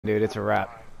Dude, it's a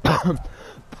wrap. I'm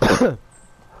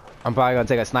probably gonna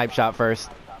take a snipe shot first.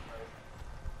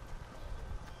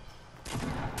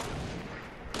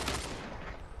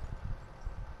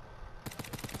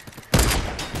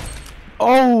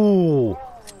 Oh!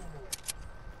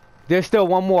 There's still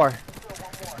one more.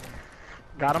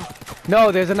 Got him.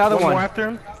 No, there's another one. One more after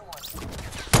him.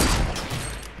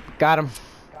 Got him.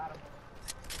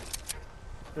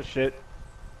 Good shit.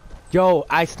 Yo,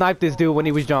 I sniped this dude when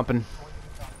he was jumping.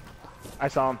 I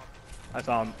saw him. I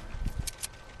saw him.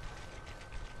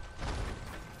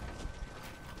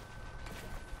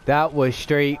 That was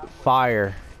straight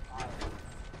fire.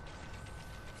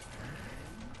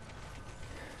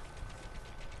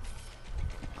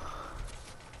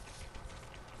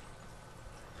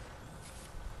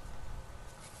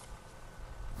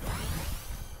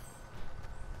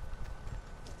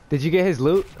 Did you get his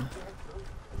loot?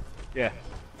 Yeah.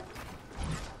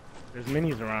 There's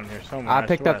minis around here somewhere. I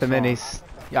picked up the minis.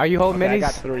 Are you holding minis? I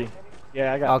got 3.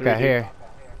 Yeah, I got 3. Okay, here.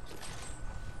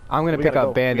 I'm gonna pick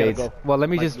up band-aids. Well, let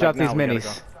me just drop these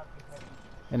minis.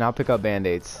 And I'll pick up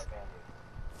band-aids.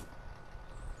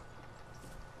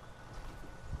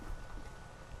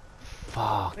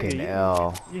 Fucking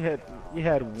hell. You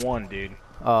had 1, dude.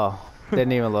 Oh,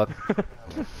 didn't even look.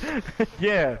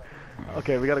 Yeah.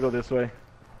 Okay, we gotta go this way.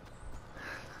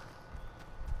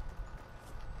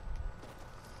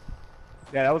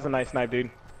 Yeah, that was a nice snipe, dude.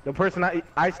 The person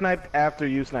I sniped after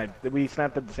you sniped. We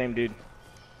sniped at the same dude.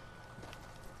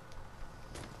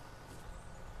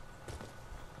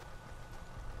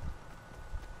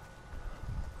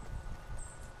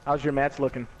 How's your mats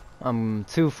looking?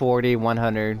 240,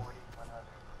 100.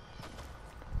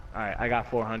 Alright, I got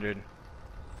 400.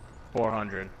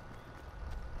 400.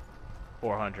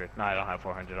 400. No, I don't have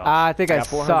 400. I think I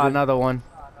saw another one.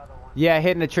 Yeah,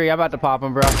 hitting the tree. I'm about to pop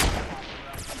him, bro.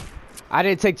 I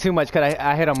didn't take too much because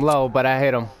I hit him low, but I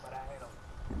hit him.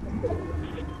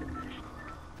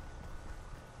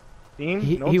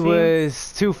 He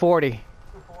was 240.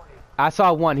 I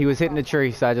saw one. He was hitting the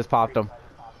tree, so I just popped him.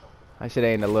 I should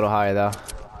aim a little higher, though.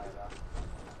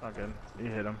 Okay, you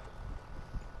hit him.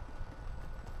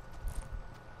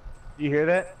 You hear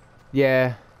that?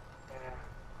 Yeah.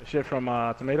 The shit from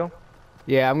Tomato?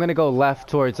 Yeah, I'm gonna go left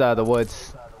towards the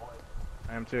woods.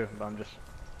 I am too, but I'm just...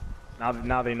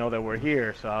 Now they know that we're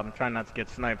here, so I'm trying not to get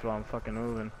sniped while I'm fucking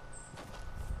moving.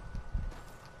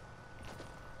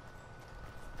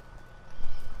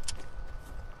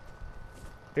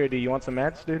 Here, do you want some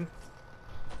mats, dude?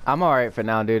 I'm alright for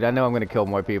now, dude. I know I'm gonna kill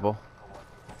more people.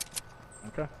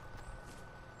 Okay.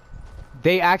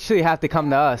 They actually have to come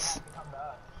to us.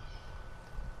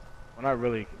 Well, not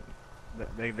really.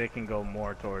 They can go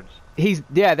more towards...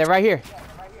 Yeah, they're right here.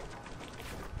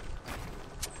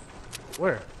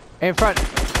 Where? In front.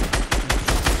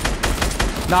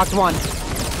 Knocked one.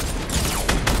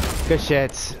 Good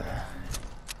shit.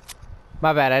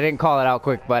 My bad, I didn't call it out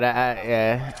quick, but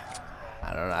yeah.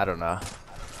 I don't know.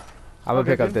 I'm gonna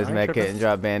pick up this med kit and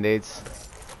drop band-aids.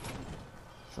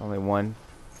 It's only one.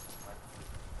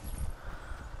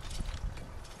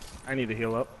 I need to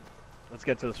heal up. Let's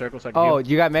get to the circle so I can heal.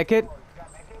 You got med kit?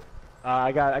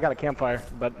 I got a campfire,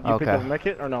 but you picked up a med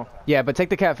kit or no? Yeah, but take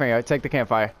the campfire. Take the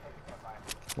campfire.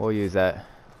 We'll use that.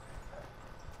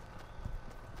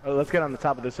 Oh, let's get on the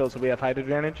top of this hill so we have height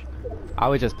advantage. I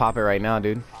would just pop it right now,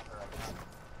 dude.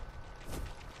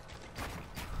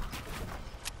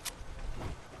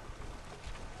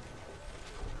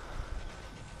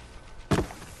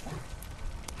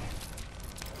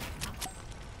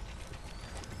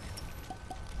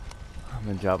 I'm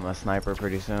gonna drop my sniper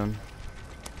pretty soon.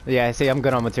 Yeah, I see, I'm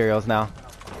good on materials now.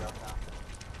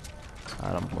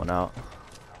 I'm going out.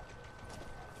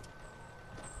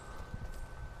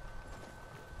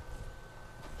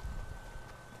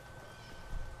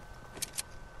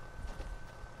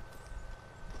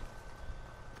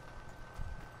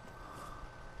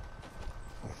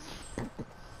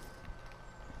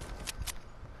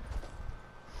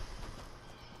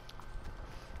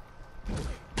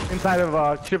 Inside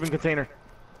of shipping container.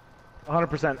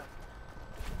 100%.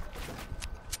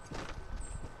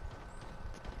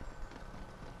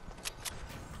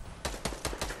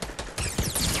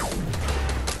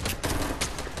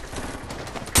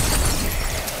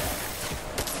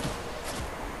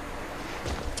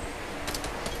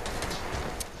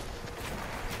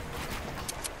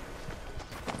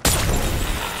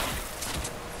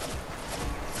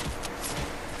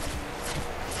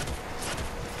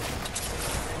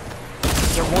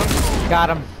 Got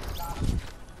him.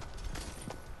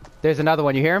 There's another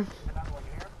one. You hear him?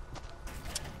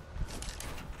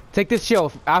 Take this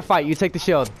shield. I fight. You take the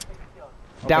shield.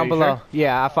 Down below. Sure?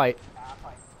 Yeah, I fight.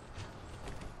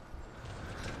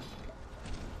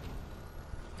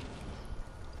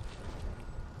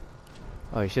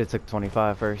 Oh, you should have took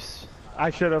 25 first. I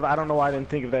should have. I don't know why I didn't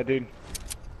think of that, dude.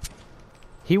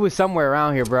 He was somewhere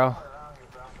around here, bro.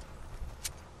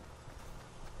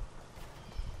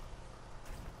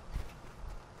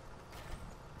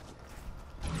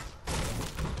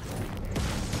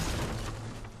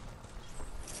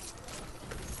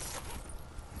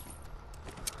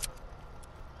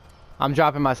 I'm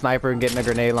dropping my sniper and getting a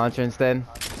grenade launcher instead.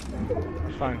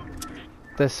 It's fine.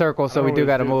 The circle, so we do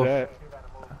gotta move. That.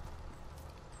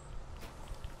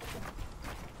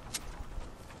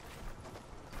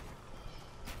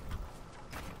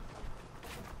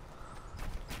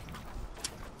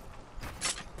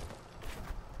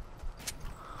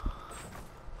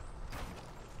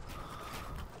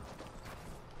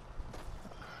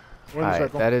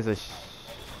 Alright, that is a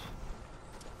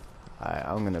Alright,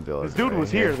 I'm gonna build this dude right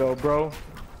was here though, bro.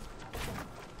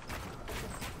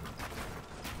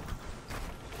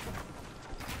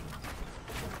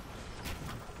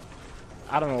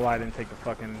 I don't know why I didn't take the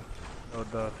fucking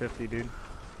the 50, dude.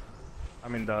 I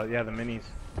mean the minis.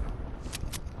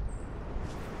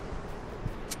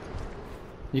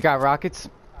 You got rockets?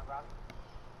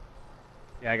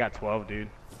 Yeah, I got 12, dude.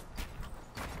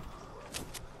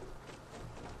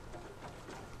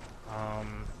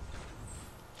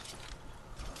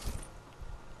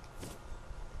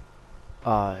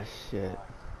 Oh shit.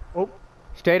 Oh.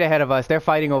 Straight ahead of us. They're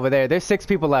fighting over there. There's 6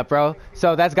 people left, bro.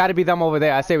 So that's got to be them over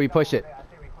there. I say we push it.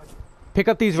 Pick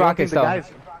up these rockets, though.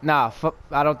 Nah,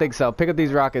 I don't think so. Pick up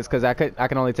these rockets, because I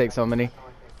can only take so many.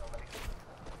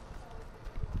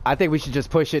 I think we should just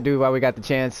push it, dude, while we got the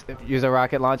chance. Use a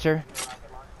rocket launcher.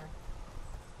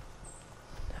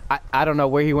 I don't know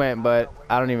where he went, but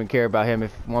I don't even care about him.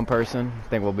 If one person, I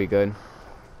think we'll be good.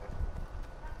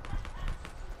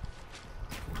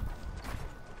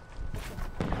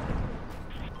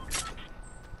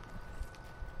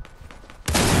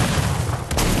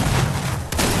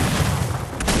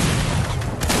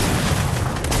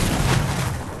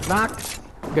 Knocked.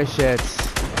 Good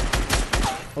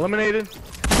shits. Eliminated.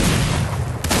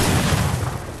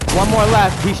 One more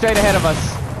left. He's straight ahead of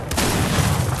us.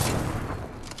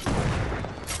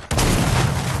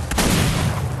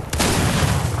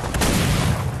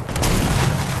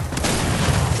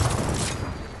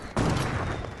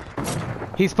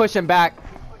 He's pushing back.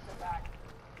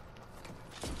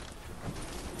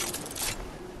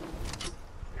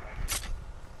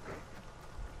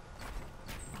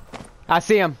 I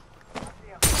see him.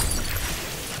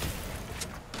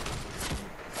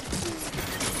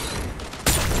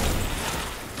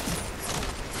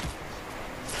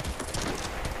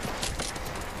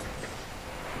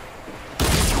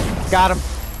 Got him.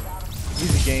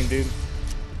 Easy game, dude.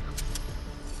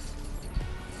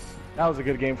 That was a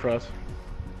good game for us.